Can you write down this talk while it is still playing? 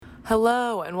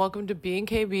Hello, and welcome to Being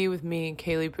KB with me,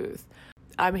 Kaylee Booth.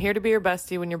 I'm here to be your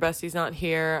bestie when your bestie's not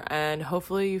here, and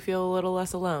hopefully you feel a little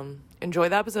less alone. Enjoy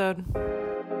the episode.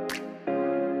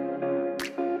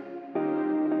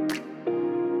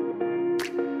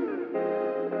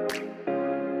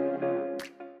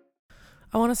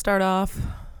 I want to start off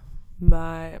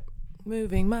by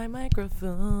moving my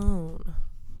microphone.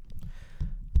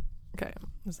 Okay,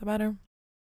 is that better?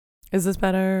 Is this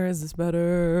better? Is this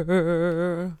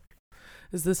better?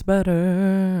 Is this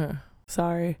better?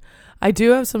 Sorry. I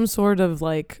do have some sort of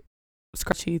like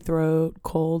scratchy throat,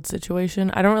 cold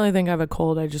situation. I don't really think I have a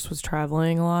cold. I just was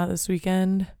traveling a lot this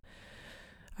weekend.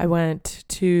 I went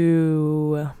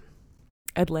to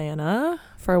Atlanta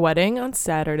for a wedding on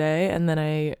Saturday, and then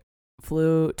I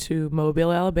flew to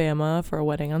Mobile, Alabama for a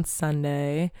wedding on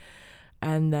Sunday.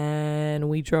 And then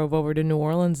we drove over to New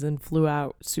Orleans and flew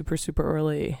out super, super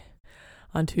early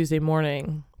on Tuesday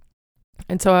morning.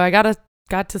 And so I got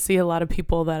to see a lot of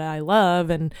people that I love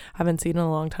and haven't seen in a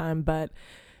long time, but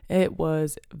it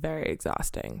was very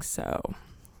exhausting. So,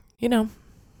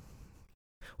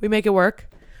 we make it work.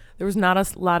 There was not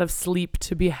a lot of sleep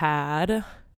to be had. It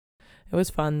was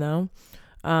fun though.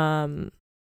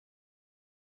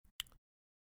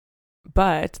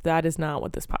 But that is not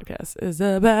what this podcast is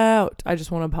about. I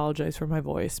just want to apologize for my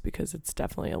voice because it's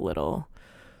definitely a little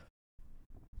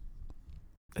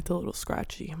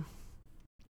scratchy.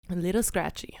 A little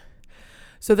scratchy.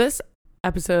 So this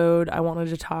episode, I wanted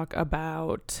to talk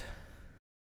about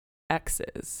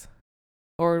exes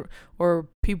or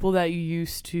people that you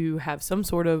used to have some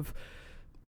sort of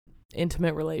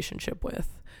intimate relationship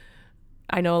with.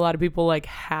 I know a lot of people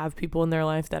have people in their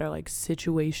life that are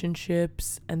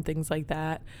situationships and things like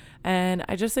that. And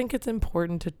I just think it's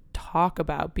important to talk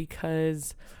about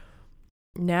because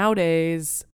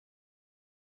nowadays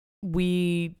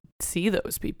we see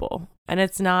those people and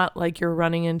it's not like you're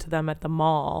running into them at the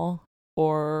mall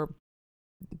or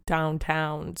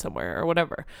downtown somewhere or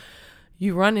whatever.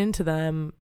 You run into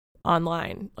them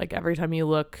online, every time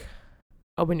you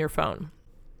open your phone.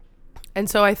 And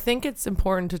so I think it's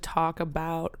important to talk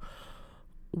about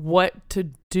what to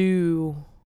do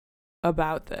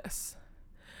about this.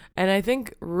 And I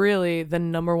think really the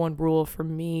number one rule for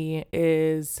me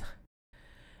is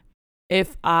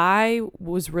if I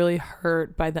was really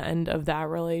hurt by the end of that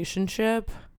relationship,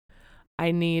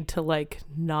 I need to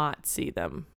not see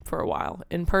them for a while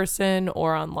in person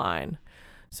or online.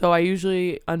 So I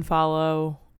usually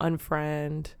unfollow,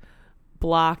 unfriend,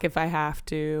 block if I have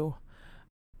to.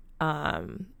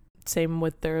 Same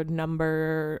with their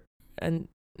number, and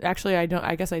actually I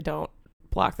don't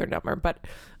block their number, but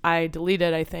I delete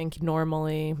it, I think,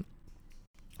 normally,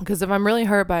 because if I'm really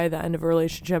hurt by the end of a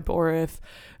relationship or if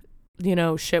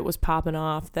shit was popping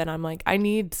off, then I'm I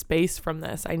need space from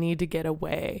this. I need to get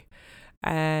away.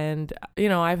 And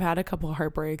I've had a couple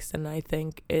heartbreaks, and I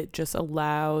think it just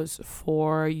allows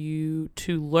for you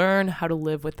to learn how to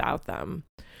live without them.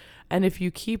 And if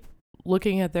you keep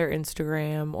looking at their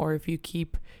Instagram or if you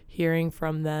keep hearing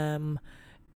from them,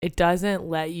 it doesn't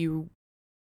let you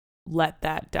let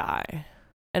that die.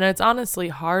 And it's honestly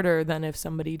harder than if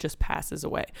somebody just passes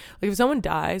away. If someone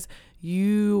dies,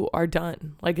 you are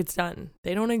done. It's done.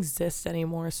 They don't exist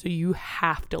anymore, so you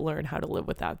have to learn how to live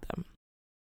without them.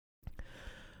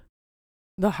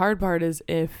 The hard part is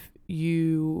if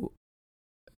you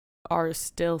are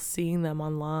still seeing them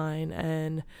online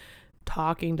and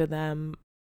talking to them,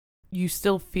 you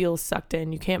still feel sucked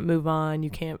in. You can't move on. You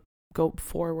can't go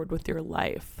forward with your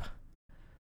life.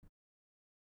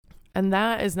 And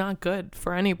that is not good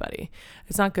for anybody.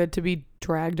 It's not good to be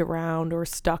dragged around or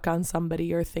stuck on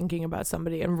somebody or thinking about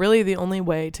somebody. And really the only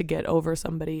way to get over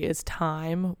somebody is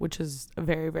time, which is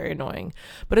very, very annoying.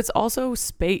 But it's also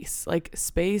space.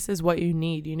 Space is what you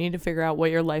need. You need to figure out what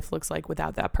your life looks like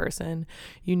without that person.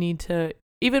 You need to,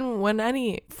 even when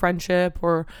any friendship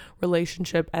or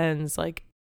relationship ends,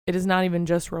 it is not even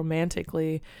just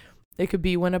romantically. It could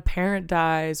be when a parent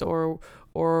dies or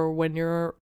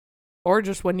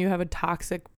just when you have a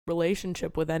toxic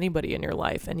relationship with anybody in your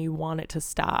life and you want it to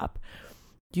stop.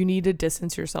 You need to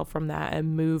distance yourself from that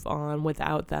and move on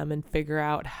without them and figure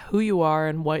out who you are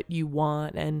and what you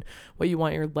want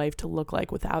your life to look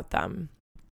like without them.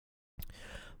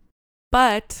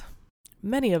 But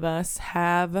many of us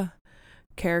have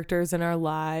characters in our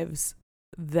lives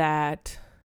that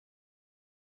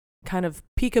kind of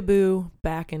peekaboo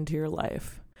back into your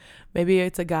life. Maybe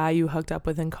it's a guy you hooked up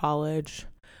with in college.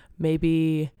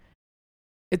 Maybe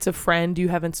it's a friend you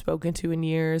haven't spoken to in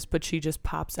years, but she just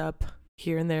pops up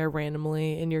here and there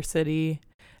randomly in your city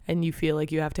and you feel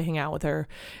like you have to hang out with her.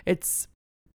 It's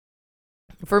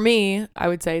For me, I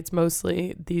would say it's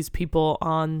mostly these people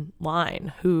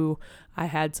online who I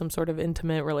had some sort of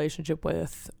intimate relationship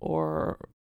with, or,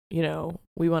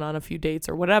 we went on a few dates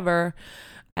or whatever,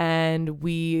 and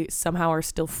we somehow are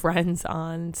still friends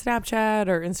on Snapchat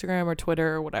or Instagram or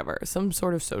Twitter or whatever, some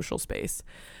sort of social space.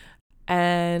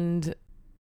 And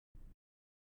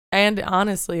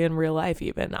honestly, in real life,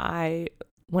 even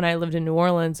when I lived in New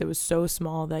Orleans, it was so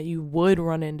small that you would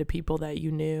run into people that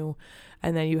you knew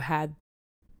and then you had,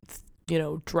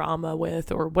 drama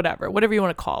with, or whatever you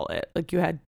want to call it. Like, you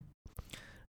had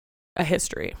a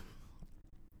history.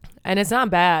 And it's not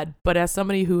bad, but as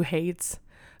somebody who hates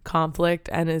conflict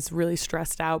and is really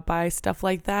stressed out by stuff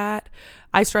like that,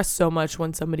 I stress so much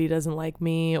when somebody doesn't like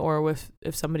me, or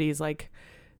if somebody's like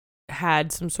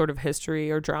had some sort of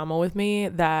history or drama with me,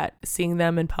 that seeing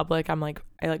them in public, I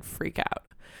like freak out.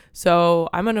 So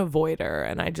I'm an avoider,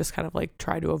 and I just kind of like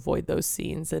try to avoid those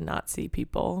scenes and not see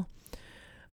people.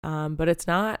 But it's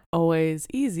not always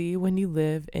easy when you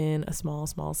live in a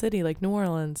small city like New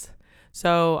Orleans.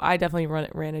 So I definitely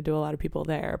ran into a lot of people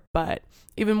there, but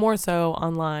even more so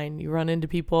online. You run into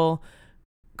people,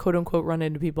 quote unquote, run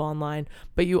into people online,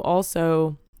 but you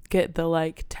also get the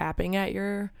like tapping at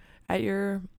your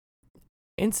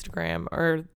Instagram,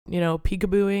 or,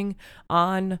 peekabooing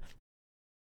on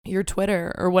your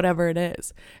Twitter or whatever it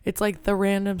is. It's like the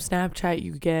random Snapchat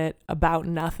you get about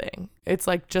nothing. It's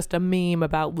like just a meme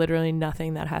about literally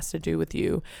nothing that has to do with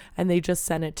you. And they just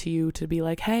send it to you to be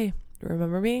like, hey,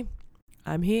 remember me?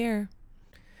 I'm here.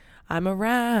 I'm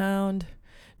around.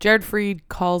 Jared Freed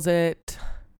calls it,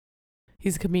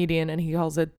 he's a comedian, and he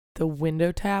calls it the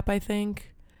window tap, I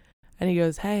think. And he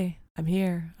goes, hey, I'm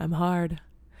here. I'm hard.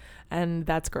 And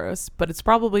that's gross, but it's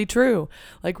probably true.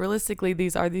 Like, realistically,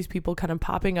 these people kind of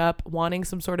popping up, wanting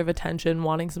some sort of attention,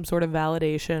 wanting some sort of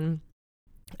validation.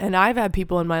 And I've had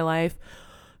people in my life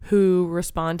who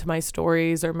respond to my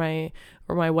stories or my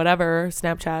whatever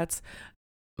Snapchats,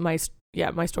 my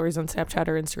stories on Snapchat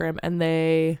or Instagram, and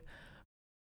they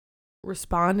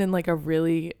respond in like a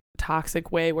really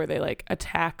toxic way where they like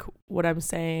attack what I'm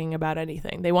saying about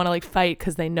anything. They want to like fight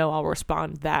because they know I'll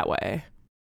respond that way.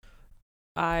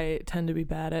 I tend to be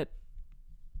bad at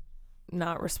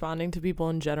not responding to people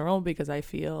in general because I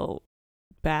feel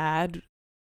bad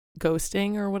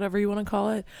ghosting, or whatever you want to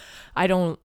call it. I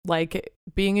don't like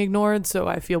being ignored, so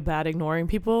I feel bad ignoring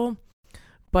people.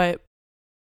 But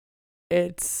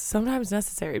it's sometimes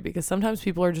necessary, because sometimes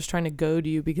people are just trying to goad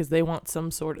you because they want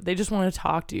they just want to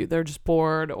talk to you. They're just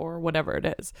bored or whatever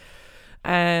it is.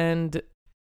 And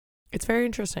it's very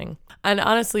interesting. And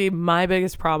honestly, my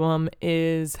biggest problem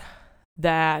is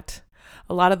that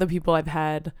a lot of the people I've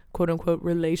had quote unquote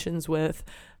relations with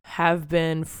have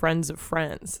been friends of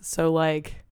friends. So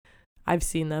like, I've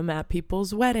seen them at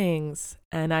people's weddings,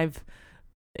 and I've,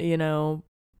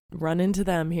 run into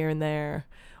them here and there,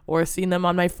 or seen them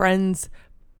on my friends'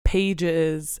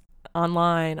 pages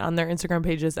online, on their Instagram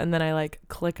pages, and then I like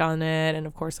click on it, and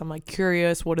of course I'm like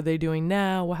curious, what are they doing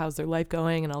now? How's their life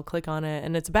going? And I'll click on it,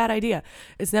 and it's a bad idea.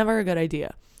 It's never a good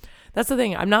idea. That's the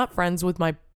thing. I'm not friends with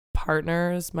my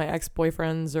partners, my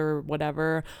ex-boyfriends or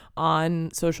whatever, on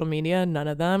social media, none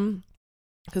of them,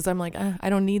 because I'm like, I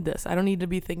don't need this. I don't need to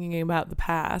be thinking about the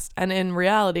past. And in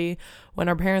reality, when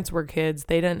our parents were kids,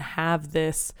 they didn't have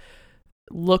this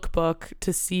lookbook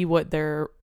to see what their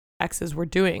exes were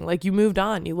doing. Like, you moved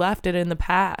on, you left it in the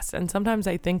past. And sometimes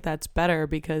I think that's better,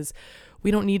 because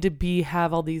we don't need to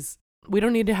have all these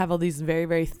very,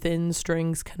 very thin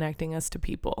strings connecting us to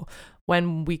people,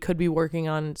 when we could be working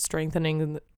on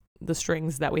strengthening the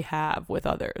strings that we have with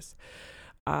others.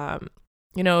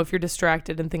 If you're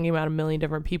distracted and thinking about a million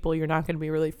different people, you're not going to be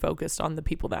really focused on the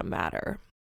people that matter.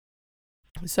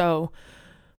 So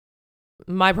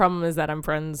my problem is that I'm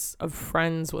friends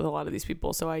with a lot of these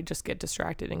people, so I just get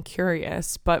distracted and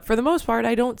curious. But for the most part,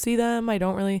 I don't see them. I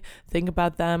don't really think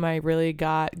about them. I really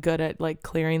got good at like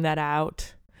clearing out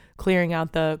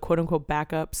the quote unquote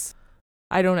backups.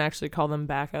 I don't actually call them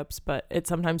backups, but it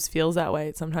sometimes feels that way.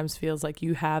 It sometimes feels like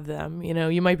you have them.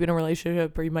 You might be in a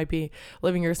relationship, or you might be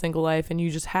living your single life, and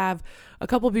you just have a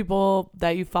couple people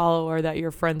that you follow or that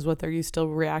you're friends with, or you still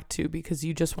react to because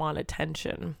you just want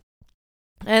attention.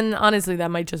 And honestly,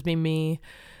 that might just be me.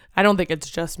 I don't think it's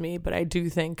just me, but I do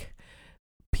think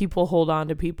people hold on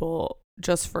to people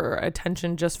just for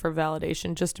attention, just for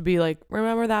validation, just to be like,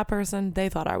 remember that person? They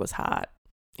thought I was hot,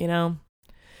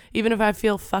 Even if I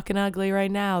feel fucking ugly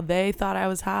right now, they thought I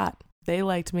was hot. They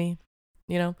liked me.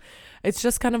 It's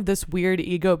just kind of this weird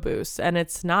ego boost, and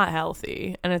it's not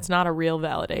healthy, and it's not a real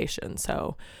validation.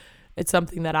 So it's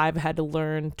something that I've had to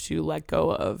learn to let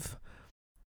go of.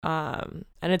 And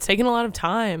it's taken a lot of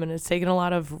time, and it's taken a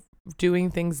lot of doing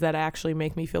things that actually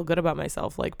make me feel good about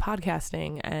myself, like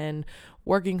podcasting and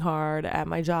working hard at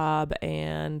my job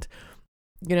and,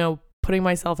 putting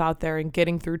myself out there and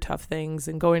getting through tough things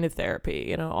and going to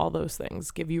therapy, all those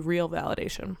things give you real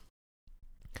validation.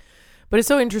 But it's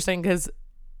so interesting because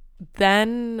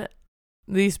then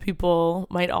these people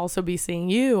might also be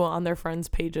seeing you on their friends'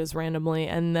 pages randomly,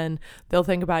 and then they'll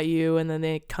think about you, and then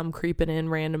they come creeping in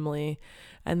randomly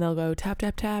and they'll go tap,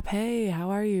 tap, tap. Hey,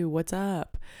 how are you? What's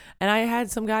up? And I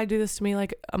had some guy do this to me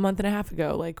like a month and a half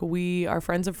ago. Like, we are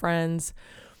friends of friends.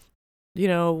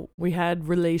 We had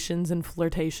relations and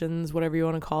flirtations, whatever you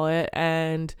want to call it.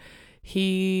 And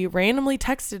he randomly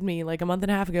texted me like a month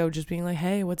and a half ago, just being like,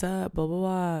 hey, what's up? Blah, blah,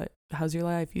 blah. How's your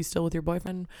life? You still with your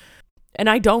boyfriend? And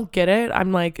I don't get it.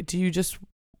 I'm like, do you just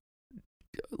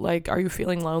like, are you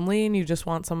feeling lonely and you just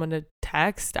want someone to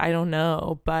text? I don't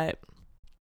know. But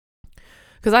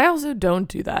because I also don't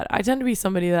do that. I tend to be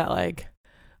somebody that like,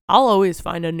 I'll always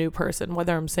find a new person,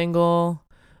 whether I'm single.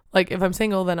 Like, if I'm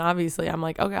single, then obviously I'm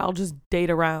like, okay, I'll just date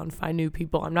around, find new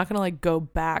people. I'm not going to like go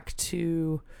back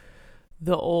to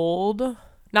the old.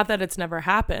 Not that it's never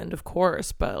happened, of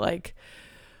course, but like,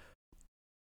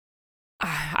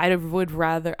 I would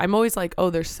rather, I'm always like, oh,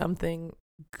 there's something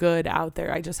good out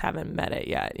there. I just haven't met it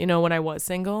yet. When I was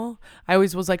single, I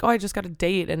always was like, oh, I just got to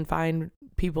date and find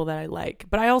people that I like.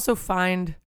 But I also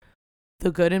find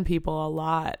the good in people a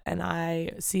lot. And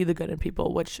I see the good in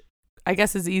people, which I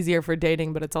guess is easier for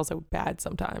dating, but it's also bad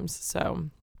sometimes.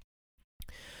 So,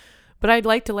 but I'd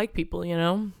like to like people,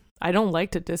 I don't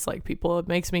like to dislike people. It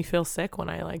makes me feel sick when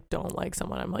I like don't like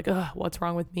someone. I'm like, ugh, what's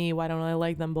wrong with me? Why don't I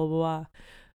like them? Blah, blah, blah.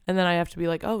 And then I have to be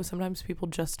like, oh, sometimes people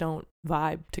just don't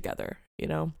vibe together,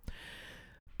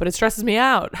 but it stresses me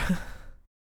out.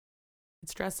 It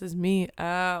stresses me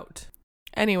out.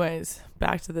 Anyways,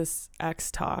 back to this ex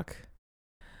talk.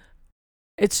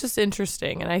 It's just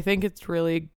interesting. And I think it's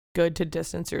really good to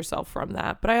distance yourself from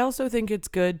that. But I also think it's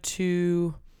good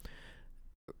to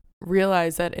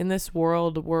realize that in this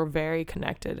world, we're very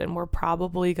connected and we're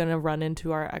probably going to run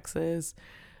into our exes.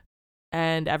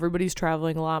 And everybody's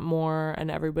traveling a lot more and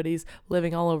everybody's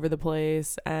living all over the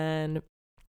place and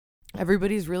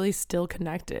everybody's really still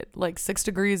connected. Like 6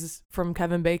 degrees from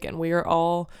Kevin Bacon, we are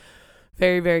all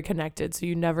very, very connected. So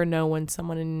you never know when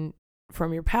someone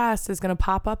from your past is going to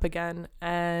pop up again.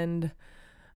 And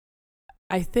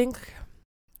I think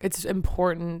it's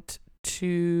important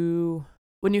to,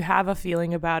 when you have a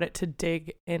feeling about it, to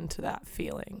dig into that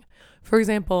feeling. For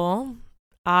example,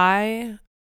 my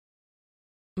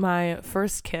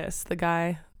first kiss, the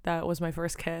guy that was my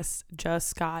first kiss,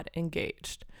 just got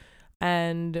engaged.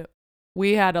 And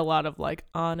we had a lot of like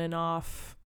on and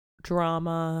off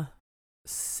drama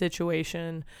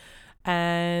situation.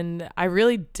 And I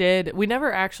really did. We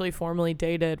never actually formally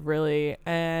dated, really.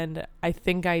 And I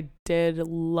think I did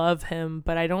love him,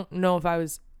 but I don't know if I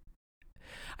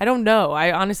don't know.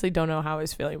 I honestly don't know how I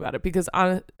was feeling about it because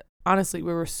honestly,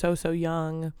 we were so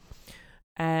young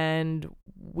and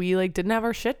we like didn't have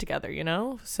our shit together,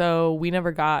 So we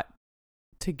never got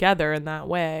together in that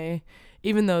way,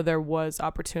 even though there was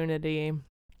opportunity.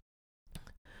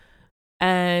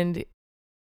 And,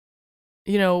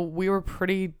 we were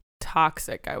pretty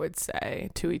toxic, I would say,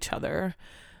 to each other.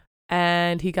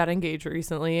 And he got engaged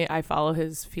recently. I follow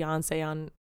his fiance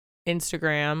on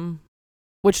Instagram,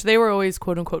 which they were always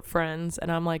quote unquote friends.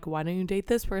 And I'm like, why don't you date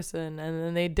this person? And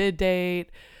then they did date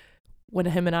when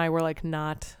him and I were like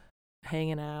not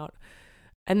hanging out.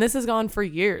 And this has gone for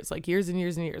years, like years and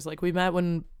years and years. Like we met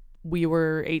when we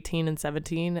were 18 and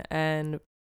 17 and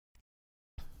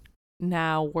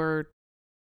now we're,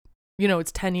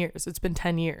 it's 10 years. It's been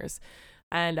 10 years.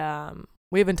 And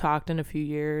we haven't talked in a few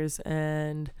years.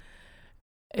 And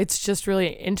it's just really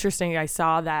interesting. I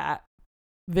saw that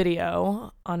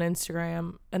video on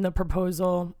Instagram and the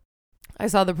proposal. I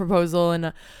saw the proposal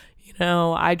and,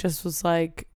 I just was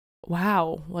like,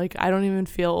 wow, like I don't even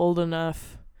feel old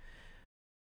enough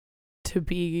to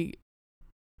be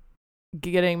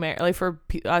getting married, like for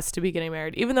us to be getting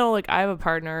married, even though like I have a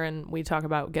partner and we talk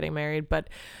about getting married, but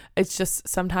it's just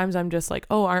sometimes I'm just like,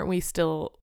 oh, aren't we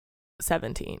still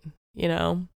 17,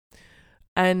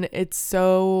 and it's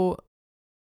so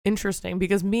interesting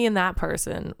because me and that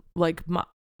person, like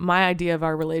my idea of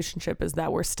our relationship is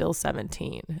that we're still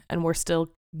 17 and we're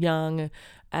still young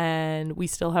and we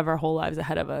still have our whole lives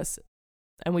ahead of us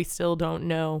and we still don't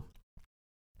know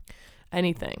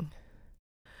anything.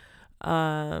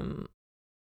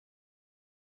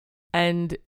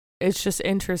 And it's just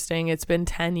interesting. It's been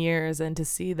 10 years and to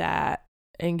see that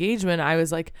engagement, I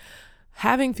was like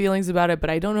having feelings about it, but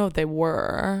I don't know what they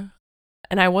were.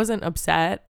 And I wasn't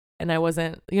upset and I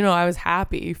wasn't, I was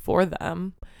happy for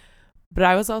them. But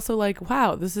I was also like,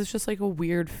 wow, this is just like a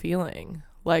weird feeling.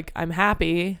 Like, I'm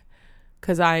happy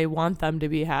because I want them to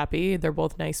be happy. They're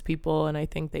both nice people and I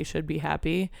think they should be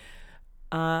happy.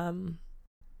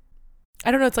 I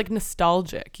don't know, it's like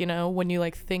nostalgic, you know, when you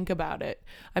like think about it.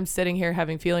 I'm sitting here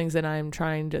having feelings and I'm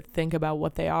trying to think about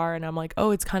what they are, and I'm like,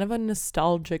 oh, it's kind of a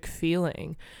nostalgic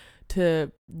feeling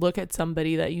to look at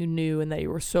somebody that you knew and that you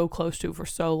were so close to for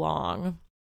so long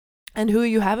and who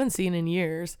you haven't seen in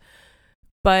years.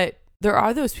 But there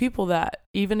are those people that,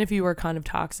 even if you were kind of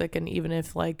toxic and even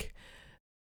if like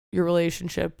your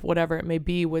relationship, whatever it may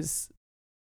be, was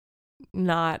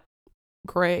not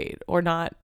great or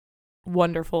not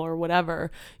wonderful or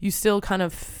whatever, you still kind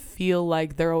of feel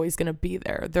like they're always going to be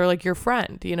there. They're like your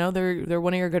friend, you know, they're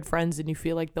one of your good friends and you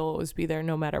feel like they'll always be there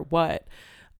no matter what.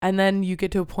 And then you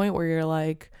get to a point where you're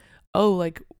like, oh,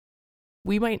 like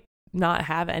we might not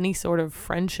have any sort of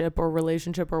friendship or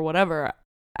relationship or whatever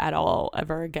at all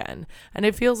ever again. And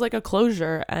it feels like a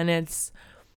closure, and it's,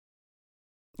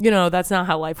 you know, that's not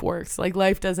how life works. Like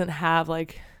life doesn't have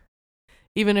like,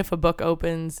 even if a book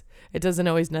opens, it doesn't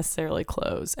always necessarily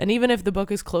close. And even if the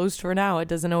book is closed for now, it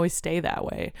doesn't always stay that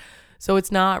way. So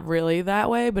it's not really that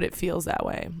way, but it feels that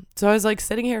way. So I was like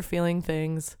sitting here feeling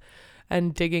things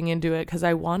and digging into it because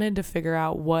I wanted to figure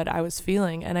out what I was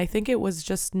feeling. And I think it was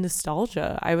just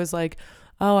nostalgia. I was like,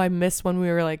 oh, I miss when we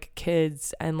were like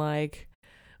kids and like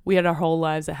we had our whole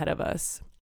lives ahead of us.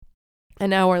 And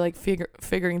now we're like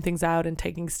figuring things out and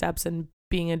taking steps and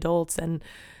being adults, and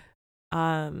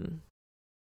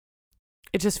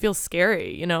it just feels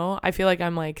scary, you know? I feel like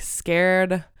I'm like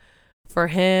scared for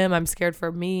him. I'm scared for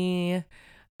me.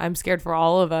 I'm scared for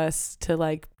all of us to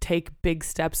like take big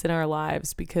steps in our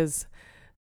lives because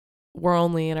we're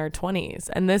only in our 20s.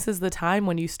 And this is the time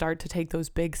when you start to take those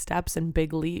big steps and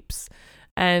big leaps.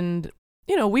 And,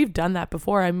 you know, we've done that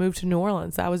before. I moved to New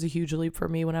Orleans. That was a huge leap for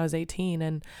me when I was 18.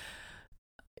 And,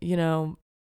 you know,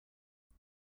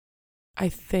 I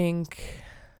think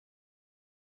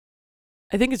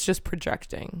it's just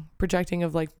projecting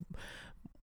of like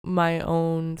my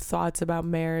own thoughts about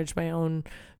marriage, my own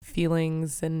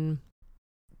feelings and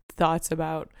thoughts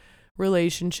about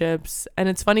relationships. And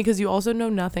it's funny because you also know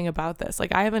nothing about this.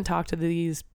 Like I haven't talked to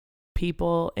these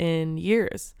people in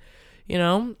years, you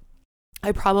know?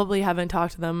 I probably haven't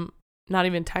talked to them, not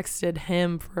even texted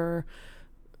him for,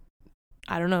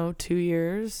 I don't know, 2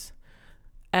 years.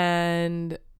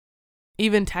 And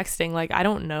even texting, like I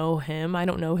don't know him. I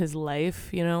don't know his life.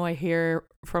 You know, I hear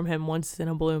from him once in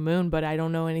a blue moon, but I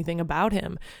don't know anything about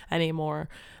him anymore.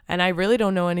 And I really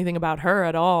don't know anything about her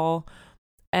at all.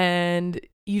 And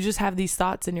you just have these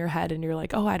thoughts in your head and you're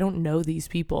like, oh, I don't know these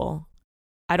people.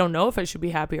 I don't know if I should be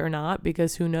happy or not,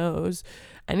 because who knows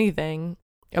anything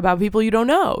about people you don't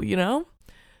know, you know?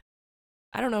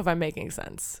 I don't know if I'm making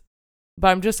sense, but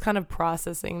I'm just kind of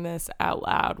processing this out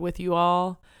loud with you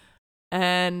all.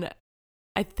 And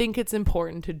I think it's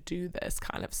important to do this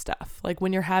kind of stuff. Like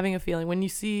when you're having a feeling, when you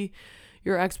see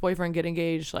your ex-boyfriend get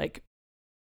engaged, like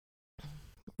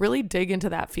really dig into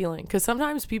that feeling. Because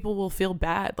sometimes people will feel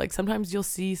bad. Like sometimes you'll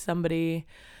see somebody.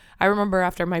 I remember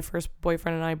after my first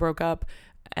boyfriend and I broke up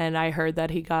and I heard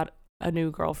that he got a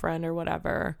new girlfriend or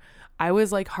whatever, I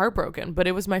was like heartbroken. But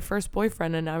it was my first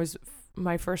boyfriend and I was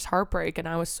my first heartbreak, and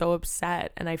I was so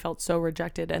upset and I felt so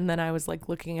rejected. And then I was like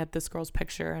looking at this girl's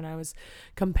picture and I was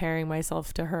comparing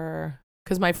myself to her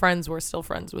because my friends were still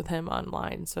friends with him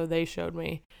online, so they showed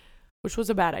me, which was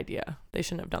a bad idea. They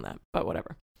shouldn't have done that, but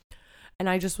whatever. And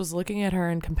I just was looking at her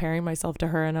and comparing myself to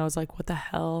her, and I was like, what the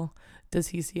hell does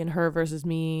he see in her versus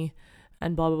me,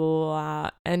 and blah blah blah blah.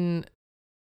 And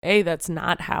that's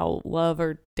not how love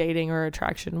or dating or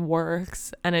attraction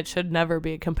works. And it should never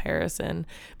be a comparison,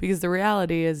 because the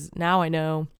reality is, now I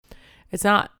know it's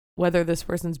not whether this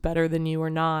person's better than you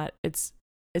or not. It's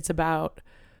about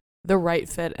the right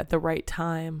fit at the right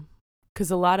time. Because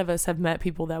a lot of us have met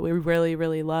people that we really,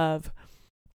 really love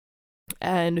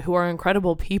and who are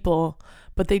incredible people,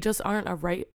 but they just aren't a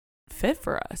right fit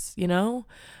for us, you know?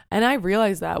 And I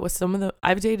realized that with some of the,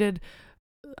 I've dated,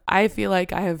 I feel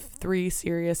like I have 3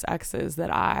 serious exes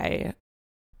that I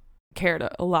cared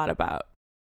a lot about.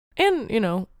 And, you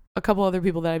know, a couple other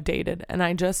people that I've dated. And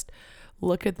I just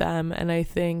look at them and I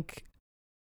think,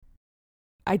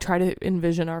 I try to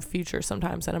envision our future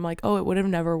sometimes. And I'm like, oh, it would have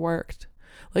never worked.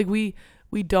 Like we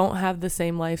don't have the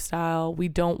same lifestyle. We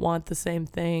don't want the same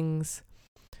things.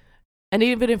 And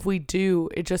even if we do,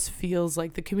 it just feels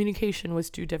like the communication was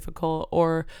too difficult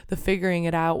or the figuring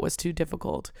it out was too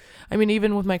difficult. I mean,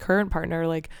 even with my current partner,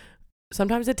 like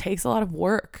sometimes it takes a lot of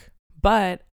work,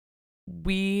 but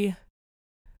I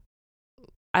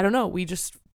don't know, we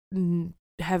just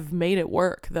have made it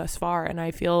work thus far, and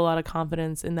I feel a lot of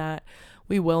confidence in that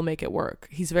we will make it work.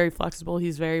 He's very flexible.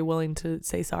 He's very willing to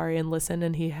say sorry and listen,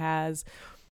 and he's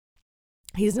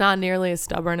not nearly as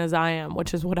stubborn as I am,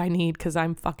 which is what I need, because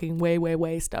I'm fucking way, way,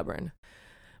 way stubborn.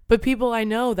 But people I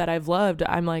know that I've loved,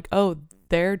 I'm like, oh,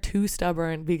 they're too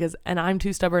stubborn and I'm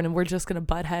too stubborn, and we're just going to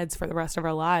butt heads for the rest of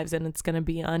our lives, and it's going to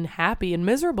be unhappy and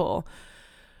miserable.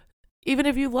 Even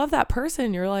if you love that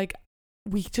person, you're like,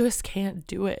 we just can't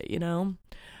do it, you know?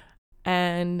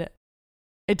 And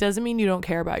it doesn't mean you don't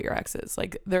care about your exes.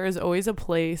 Like, there is always a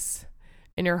place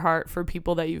in your heart for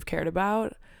people that you've cared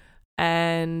about,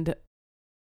 and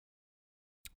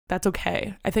that's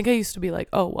okay. I think I used to be like,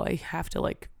 oh, well, I have to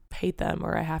like hate them,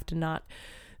 or I have to not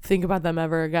think about them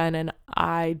ever again. And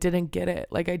I didn't get it.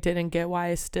 Like, I didn't get why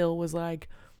I still was like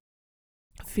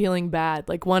feeling bad.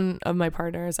 Like, one of my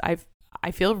partners, I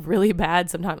feel really bad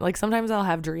sometimes. Like, sometimes I'll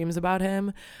have dreams about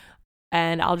him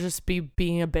and I'll just be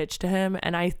being a bitch to him,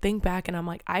 and I think back and I'm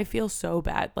like, I feel so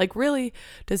bad. Like, really,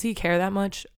 does he care that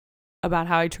much about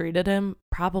how I treated him?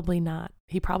 Probably not.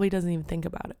 He probably doesn't even think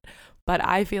about it. But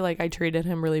I feel like I treated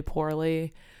him really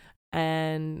poorly,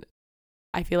 and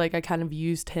I feel like I kind of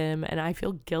used him, and I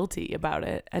feel guilty about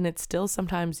it. And it still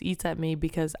sometimes eats at me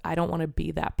because I don't want to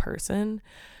be that person,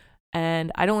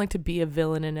 and I don't like to be a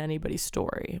villain in anybody's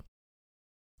story.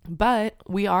 But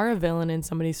we are a villain in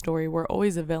somebody's story. We're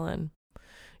always a villain,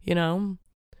 you know?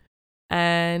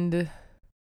 And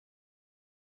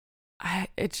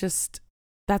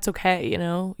that's okay, you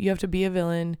know? You have to be a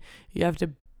villain. You have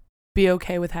to be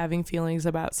okay with having feelings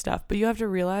about stuff. But you have to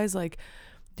realize, like,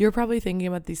 you're probably thinking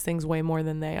about these things way more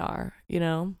than they are, you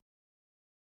know?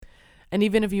 And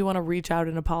even if you want to reach out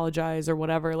and apologize or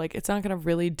whatever, like, it's not going to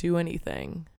really do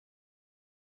anything.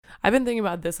 I've been thinking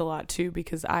about this a lot too,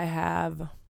 because I have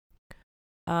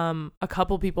a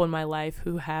couple people in my life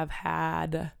who have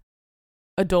had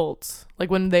adults,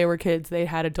 like when they were kids, they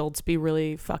had adults be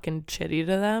really fucking shitty to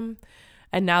them.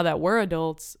 And now that we're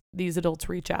adults, these adults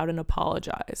reach out and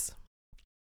apologize.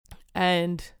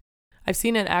 And I've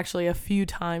seen it actually a few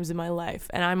times in my life.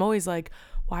 And I'm always like,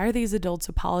 why are these adults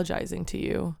apologizing to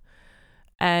you?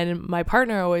 And my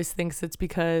partner always thinks it's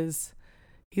because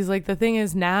he's like, the thing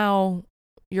is, now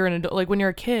you're an adult. Like, when you're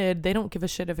a kid, they don't give a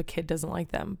shit if a kid doesn't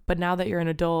like them. But now that you're an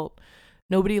adult,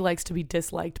 nobody likes to be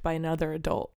disliked by another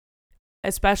adult,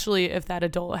 especially if that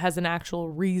adult has an actual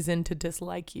reason to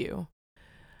dislike you.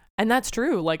 And that's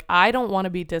true. Like, I don't want to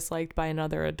be disliked by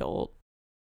another adult.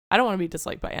 I don't want to be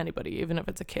disliked by anybody, even if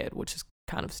it's a kid, which is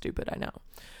kind of stupid, I know.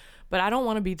 But I don't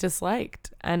want to be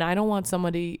disliked. And I don't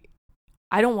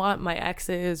want my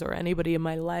exes or anybody in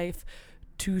my life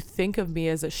to think of me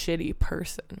as a shitty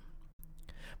person.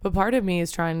 But part of me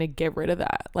is trying to get rid of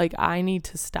that. Like, I need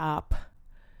to stop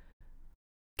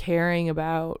caring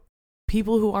about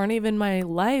people who aren't even in my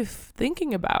life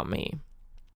thinking about me.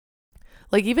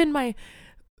 Like, even my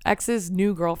ex's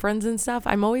new girlfriends and stuff,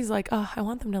 I'm always like, oh, I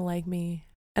want them to like me.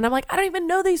 And I'm like, I don't even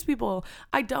know these people.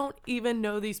 I don't even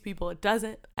know these people. It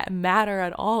doesn't matter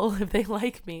at all if they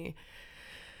like me.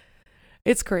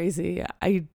 It's crazy.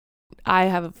 I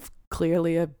have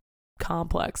clearly a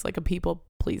complex, like a people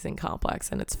pleasing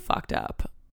complex, and it's fucked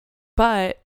up.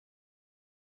 But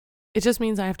it just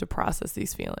means I have to process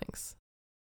these feelings.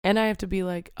 And I have to be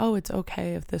like, oh, it's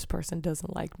okay if this person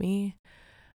doesn't like me.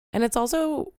 And it's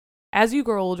also, as you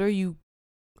grow older, you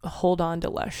hold on to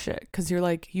less shit, because you're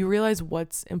like, you realize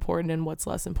what's important and what's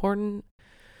less important.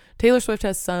 Taylor Swift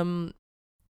has some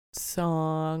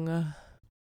song,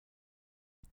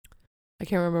 I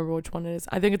can't remember which one it is.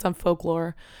 I think it's on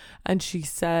Folklore. And she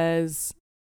says,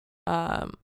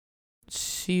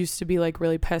 she used to be like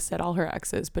really pissed at all her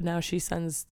exes, but now she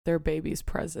sends their babies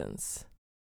presents.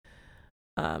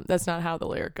 That's not how the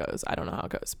lyric goes. I don't know how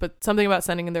it goes, but something about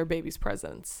sending in their babies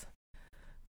presents.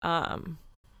 I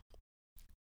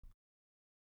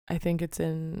think it's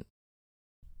in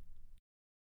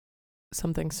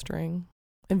something string,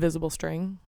 invisible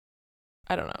string.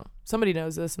 I don't know. Somebody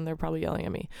knows this and they're probably yelling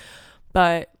at me.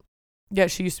 But yeah,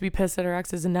 she used to be pissed at her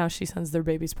exes, and now she sends their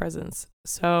babies presents.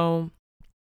 So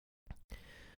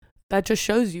that just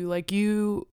shows you, like,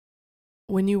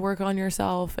 when you work on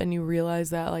yourself and you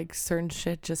realize that, like, certain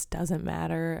shit just doesn't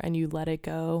matter and you let it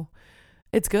go,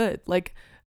 it's good. Like,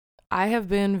 I have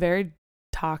been very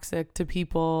toxic to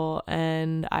people,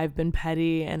 and I've been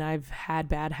petty, and I've had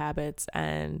bad habits,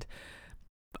 and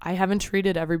I haven't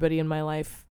treated everybody in my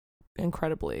life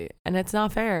incredibly, and it's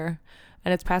not fair,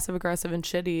 and it's passive aggressive and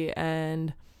shitty.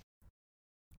 And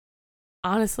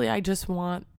honestly, I just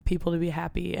want people to be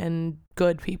happy and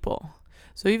good people.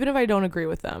 So even if I don't agree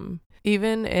with them,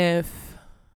 even if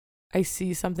I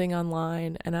see something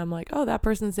online and I'm like, oh, that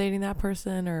person's dating that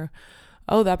person, or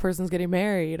oh, that person's getting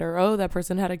married, or oh, that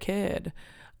person had a kid.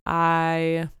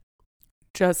 I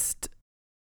just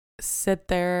sit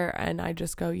there and I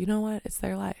just go, you know what? It's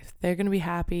their life. They're going to be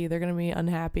happy. They're going to be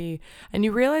unhappy. And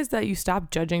you realize that you stop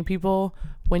judging people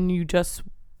when you just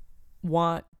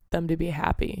want them to be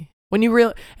happy. When you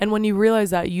realize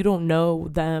that you don't know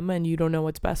them and you don't know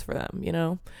what's best for them, you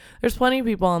know? There's plenty of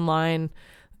people online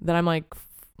that I'm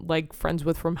like friends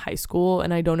with from high school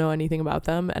and I don't know anything about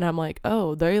them. And I'm like,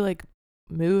 oh, they like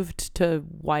moved to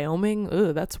Wyoming.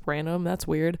 Ugh, that's random. That's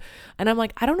weird. And I'm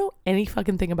like, I don't know any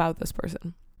fucking thing about this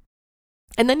person.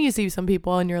 And then you see some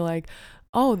people and you're like,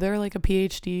 oh, they're like a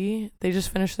PhD. They just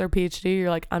finished their PhD. You're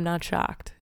like, I'm not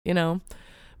shocked, you know?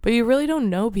 But you really don't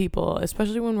know people,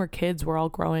 especially when we're kids. We're all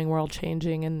growing, we're all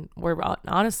changing. And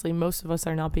honestly, most of us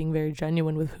are not being very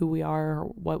genuine with who we are or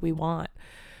what we want.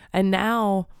 And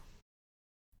now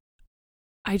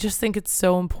I just think it's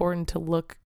so important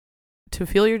to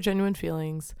feel your genuine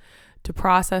feelings, to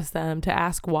process them, to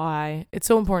ask why. It's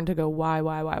so important to go, why?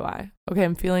 Okay,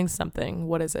 I'm feeling something.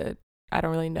 What is it? I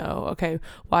don't really know. Okay,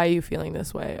 why are you feeling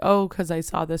this way? Oh, because I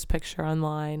saw this picture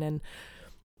online and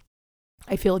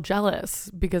I feel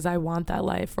jealous because I want that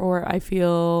life, or I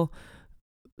feel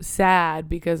sad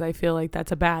because I feel like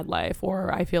that's a bad life,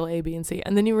 or I feel A, B, and C.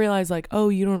 And then you realize like, oh,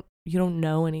 you don't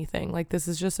know anything. Like this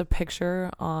is just a picture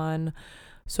on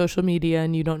social media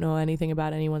and you don't know anything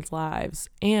about anyone's lives.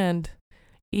 And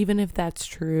even if that's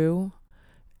true,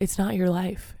 it's not your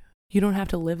life. You don't have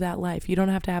to live that life. You don't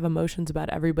have to have emotions about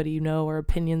everybody you know or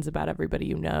opinions about everybody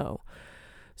you know.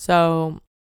 So,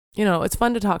 you know, it's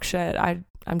fun to talk shit.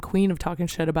 I'm queen of talking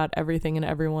shit about everything and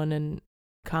everyone and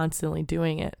constantly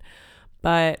doing it.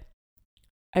 But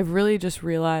I've really just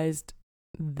realized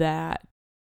that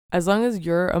as long as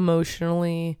you're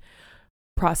emotionally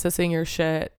processing your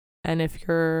shit, and if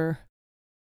you're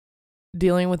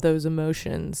dealing with those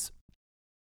emotions,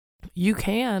 you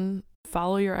can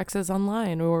follow your exes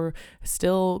online or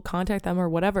still contact them or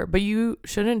whatever, but you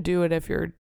shouldn't do it if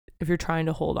you're trying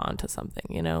to hold on to something,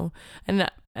 you know? And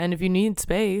if you need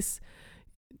space,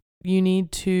 you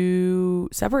need to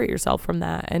separate yourself from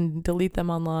that and delete them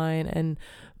online, and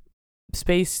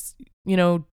space, you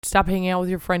know, stop hanging out with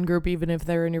your friend group even if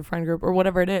they're in your friend group or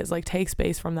whatever it is. Like take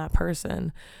space from that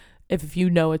person if you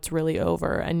know it's really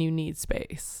over and you need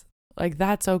space. Like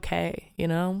that's okay, you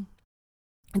know?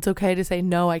 It's okay to say,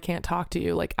 no, I can't talk to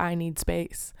you. Like, I need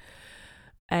space.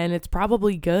 And it's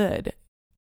probably good.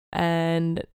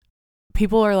 And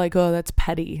people are like, oh, that's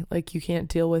petty. Like, you can't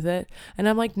deal with it. And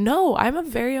I'm like, no, I'm a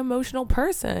very emotional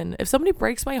person. If somebody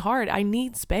breaks my heart, I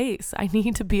need space. I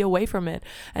need to be away from it.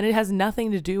 And it has nothing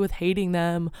to do with hating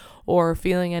them or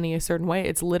feeling any a certain way.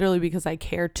 It's literally because I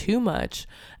care too much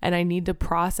and I need to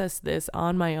process this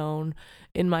on my own,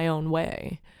 in my own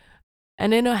way.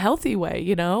 And in a healthy way,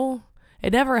 you know?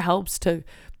 It never helps to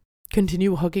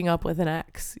continue hooking up with an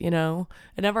ex, you know?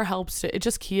 It never helps to, it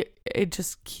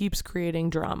just keeps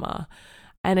creating drama.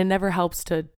 And it never helps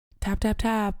to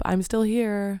tap, I'm still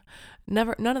here.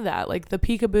 None of that. Like the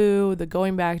peekaboo, the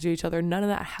going back to each other, none of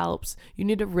that helps. You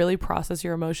need to really process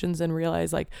your emotions and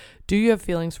realize, like, do you have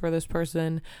feelings for this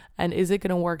person? And is it going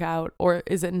to work out or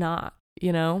is it not,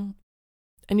 you know?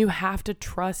 And you have to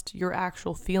trust your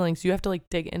actual feelings. You have to like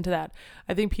dig into that.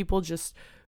 I think people just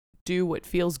do what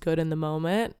feels good in the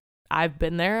moment. I've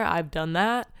been there. I've done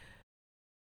that.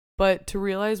 But to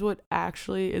realize what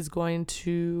actually is going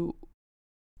to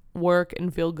work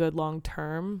and feel good long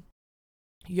term,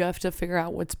 you have to figure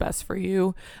out what's best for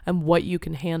you and what you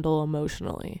can handle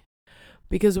emotionally.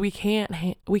 Because we can't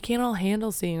all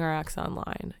handle seeing our ex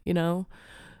online, you know?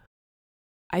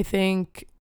 I think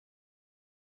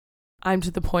I'm to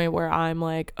the point where I'm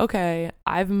like, okay,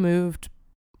 I've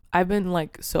been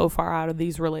like so far out of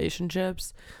these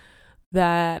relationships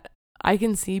that I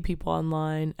can see people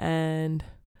online and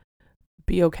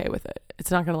be okay with it.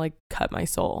 It's not going to like cut my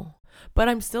soul, but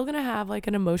I'm still going to have like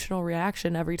an emotional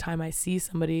reaction every time I see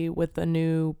somebody with a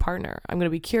new partner. I'm going to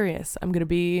be curious. I'm going to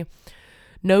be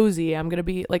nosy. I'm going to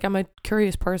be like, I'm a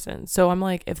curious person. So I'm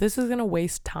like, if this is going to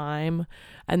waste time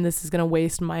and this is going to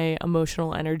waste my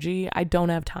emotional energy, I don't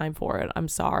have time for it. I'm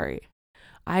sorry.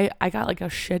 I got like a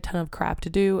shit ton of crap to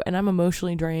do and I'm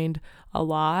emotionally drained a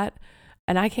lot,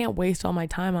 and I can't waste all my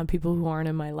time on people who aren't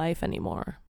in my life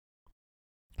anymore.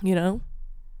 You know?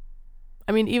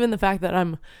 I mean, even the fact that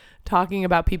I'm talking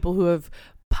about people who have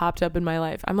popped up in my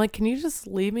life, I'm like, can you just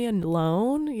leave me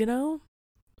alone? You know?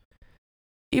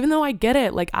 Even though I get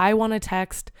it, like I want to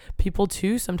text people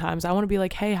too sometimes. I want to be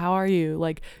like, hey, how are you?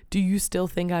 Like, do you still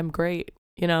think I'm great?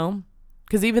 You know?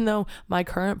 Because even though my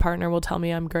current partner will tell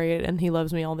me I'm great and he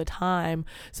loves me all the time,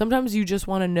 sometimes you just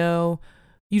want to know,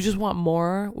 you just want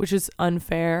more, which is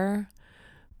unfair.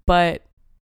 But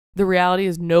the reality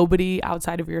is nobody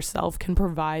outside of yourself can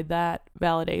provide that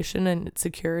validation and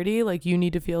security. Like, you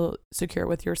need to feel secure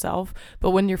with yourself. But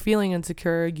when you're feeling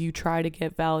insecure, you try to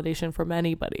get validation from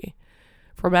anybody,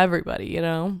 from everybody, you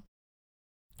know?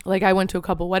 Like, I went to a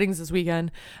couple weddings this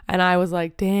weekend and I was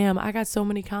like, damn, I got so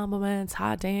many compliments.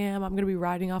 Hot damn, I'm going to be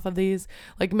riding off of these,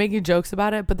 like making jokes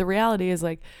about it. But the reality is,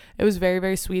 like, it was very,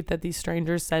 very sweet that these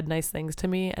strangers said nice things to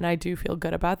me. And I do feel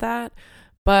good about that.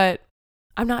 But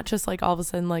I'm not just like all of a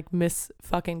sudden like miss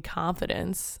fucking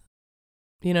confidence,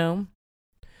 you know?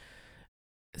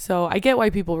 So I get why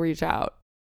people reach out.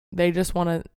 They just want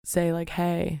to say like,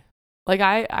 hey, like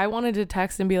I wanted to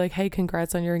text and be like, hey,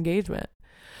 congrats on your engagement.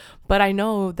 But I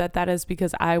know that that is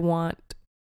because I want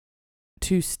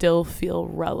to still feel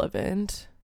relevant.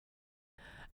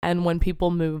 And when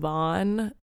people move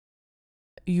on,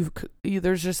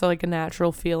 there's just like a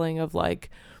natural feeling of like,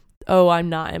 oh, I'm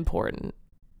not important.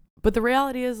 But the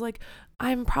reality is, like,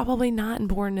 I'm probably not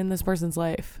important in this person's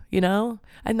life, you know?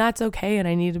 And that's okay, and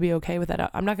I need to be okay with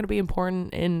that. I'm not going to be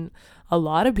important in a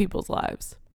lot of people's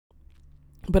lives.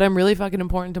 But I'm really fucking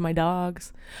important to my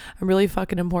dogs. I'm really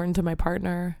fucking important to my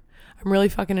partner. I'm really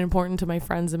fucking important to my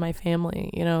friends and my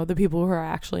family, you know, the people who are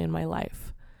actually in my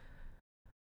life.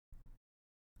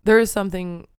 There is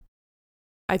something,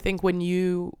 I think, when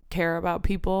you care about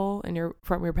people and you're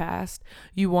from your past,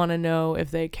 you want to know if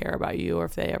they care about you or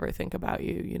if they ever think about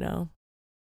you, you know,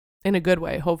 in a good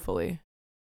way, hopefully.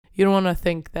 You don't want to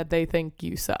think that they think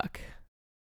you suck.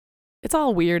 It's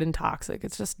all weird and toxic.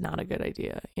 It's just not a good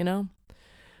idea, you know?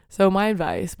 So my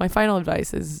final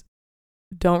advice is,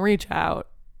 don't reach out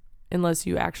unless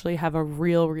you actually have a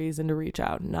real reason to reach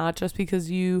out, not just because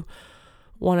you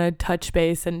want to touch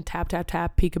base and tap, tap,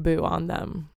 tap, peekaboo on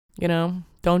them, you know?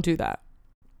 Don't do that.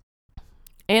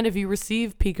 And if you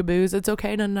receive peekaboos, it's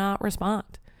okay to not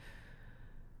respond.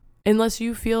 Unless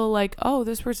you feel like, oh,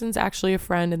 this person's actually a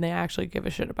friend and they actually give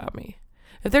a shit about me.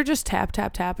 If they're just tap,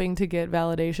 tap, tapping to get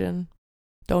validation,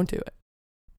 don't do it.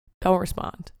 Don't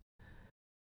respond.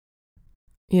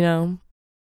 You know?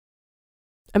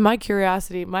 And my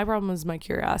problem is my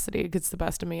curiosity. It gets the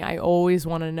best of me. I always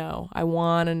want to know. I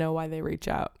want to know why they reach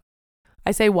out.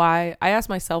 I say why. I ask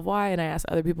myself why, and I ask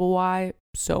other people why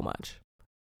so much.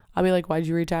 I'll be like, why'd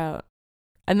you reach out?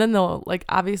 And then they'll, like,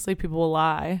 obviously people will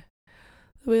lie.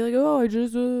 They'll be like, oh, I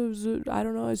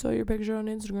don't know, I saw your picture on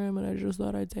Instagram and I just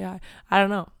thought I'd say hi. I don't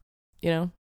know, you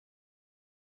know?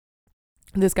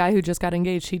 This guy who just got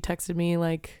engaged, he texted me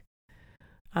like,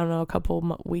 I don't know, a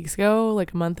couple weeks ago,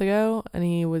 like a month ago, and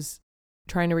he was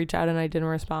trying to reach out and I didn't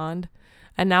respond.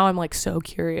 And now I'm like so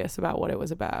curious about what it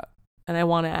was about. And I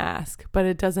want to ask, but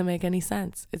it doesn't make any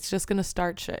sense. It's just going to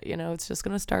start shit, you know? It's just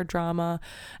going to start drama.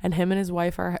 And him and his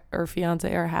wife or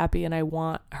fiance are happy, and I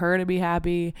want her to be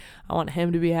happy. I want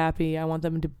him to be happy. I want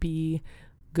them to be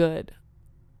good,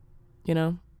 you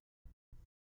know?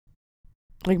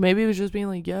 Like, maybe it was just being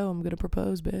like, yo, I'm going to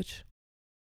propose, bitch.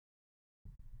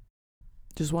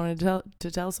 Just wanted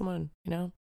to tell someone, you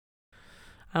know?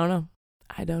 I don't know.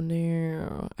 I don't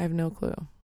know. I have no clue.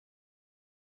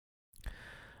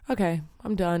 Okay,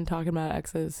 I'm done talking about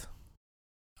exes.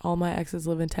 All my exes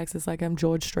live in Texas like I'm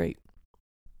George Strait.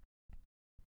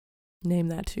 Name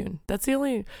that tune. That's the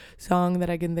only song that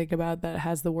I can think about that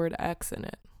has the word ex in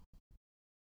it.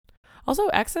 Also,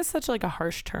 ex is such like a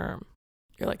harsh term.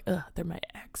 You're like, ugh, they're my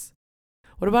ex.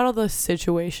 What about all the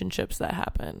situationships that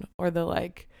happen? Or the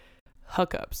like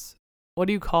hookups? What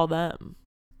do you call them?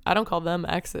 I don't call them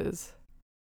exes.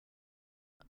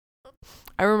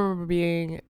 I remember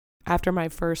being, after my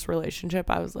first relationship,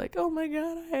 I was like, oh my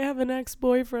God, I have an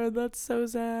ex-boyfriend. That's so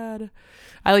sad.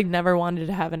 I like never wanted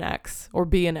to have an ex or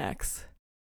be an ex.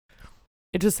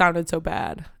 It just sounded so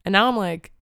bad. And now I'm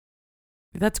like,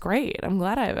 that's great. I'm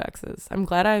glad I have exes. I'm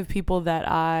glad I have people that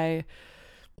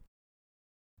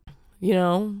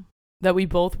that we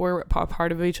both were a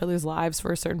part of each other's lives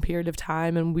for a certain period of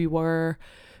time, and we were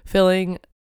filling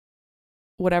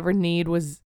whatever need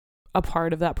was a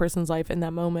part of that person's life in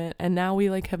that moment. And now we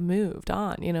like have moved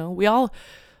on, you know? We all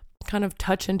kind of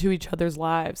touch into each other's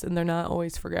lives, and they're not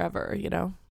always forever, you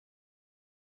know?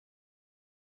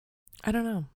 I don't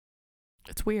know.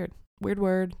 It's weird. Weird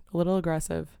word, a little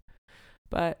aggressive.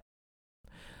 But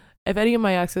if any of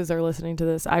my exes are listening to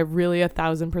this, I really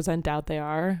 1,000% doubt they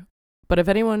are. But if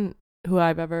anyone who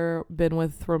I've ever been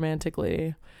with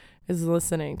romantically is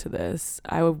listening to this,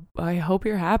 I hope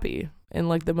you're happy in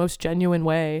like the most genuine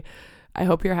way. I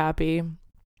hope you're happy.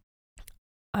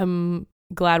 I'm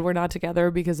glad we're not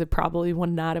together because it probably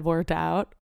would not have worked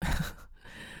out.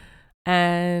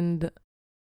 And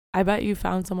I bet you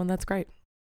found someone that's great.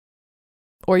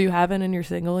 Or you haven't and you're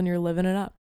single and you're living it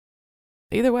up.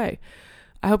 Either way,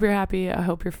 I hope you're happy. I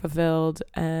hope you're fulfilled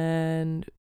and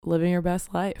living your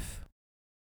best life.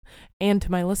 And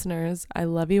to my listeners, I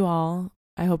love you all.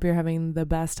 I hope you're having the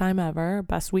best time ever,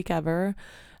 best week ever.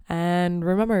 And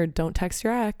remember, don't text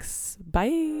your ex.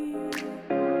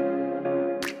 Bye.